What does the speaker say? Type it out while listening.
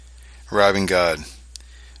Robbing God.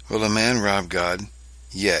 Will a man rob God?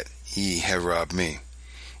 Yet ye have robbed me.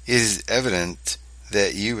 It is evident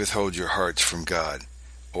that you withhold your hearts from God,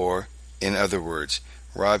 or, in other words,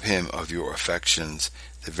 rob him of your affections,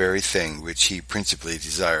 the very thing which he principally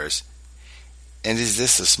desires. And is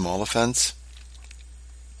this a small offense?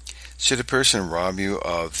 Should a person rob you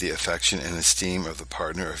of the affection and esteem of the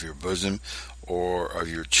partner of your bosom, or of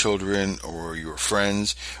your children, or your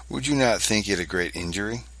friends, would you not think it a great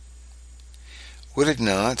injury? Would it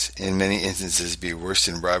not, in many instances, be worse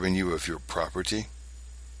than robbing you of your property?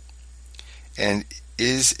 And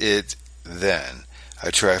is it, then,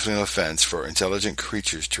 a trifling offense for intelligent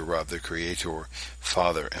creatures to rob the Creator,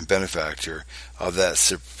 Father, and Benefactor of that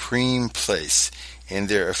supreme place in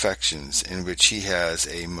their affections in which he has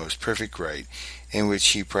a most perfect right, in which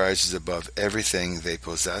he prizes above everything they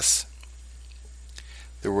possess?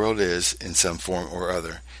 The world is, in some form or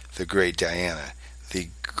other, the great Diana, the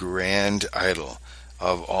grand idol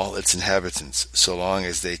of all its inhabitants, so long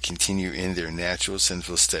as they continue in their natural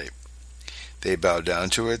sinful state. They bow down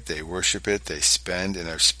to it, they worship it, they spend and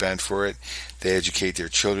are spent for it, they educate their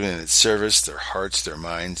children in its service, their hearts, their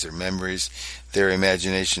minds, their memories, their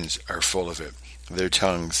imaginations are full of it, their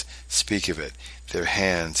tongues speak of it, their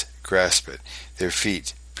hands grasp it, their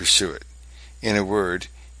feet pursue it. In a word,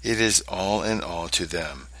 it is all in all to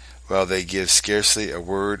them, while they give scarcely a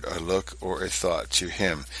word, a look, or a thought to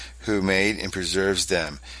him who made and preserves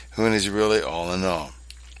them, who is really all in all.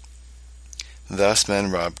 Thus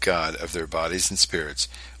men rob God of their bodies and spirits,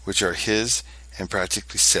 which are his, and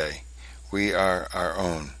practically say, "We are our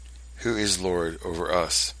own. Who is Lord over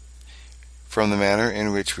us?" From the manner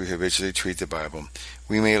in which we habitually treat the Bible,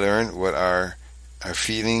 we may learn what are our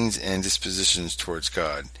feelings and dispositions towards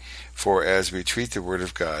God. For as we treat the Word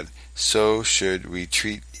of God, so should we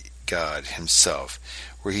treat God himself,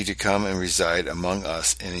 were he to come and reside among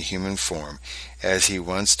us in a human form, as he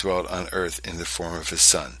once dwelt on earth in the form of his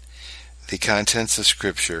Son. The contents of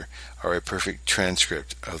Scripture are a perfect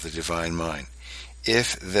transcript of the divine mind.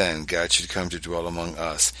 If, then, God should come to dwell among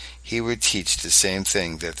us, he would teach the same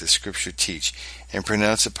thing that the Scripture teach, and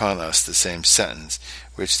pronounce upon us the same sentence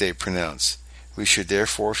which they pronounce. We should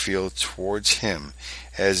therefore feel towards him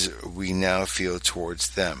as we now feel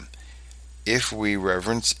towards them. If we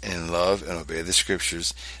reverence and love and obey the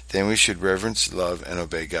Scriptures, then we should reverence, love, and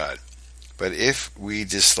obey God. But if we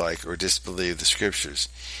dislike or disbelieve the Scriptures,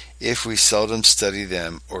 if we seldom study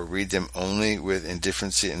them or read them only with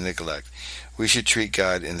indifferency and neglect, we should treat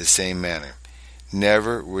God in the same manner.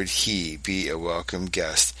 Never would he be a welcome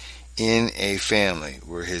guest in a family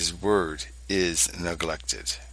where his word is neglected.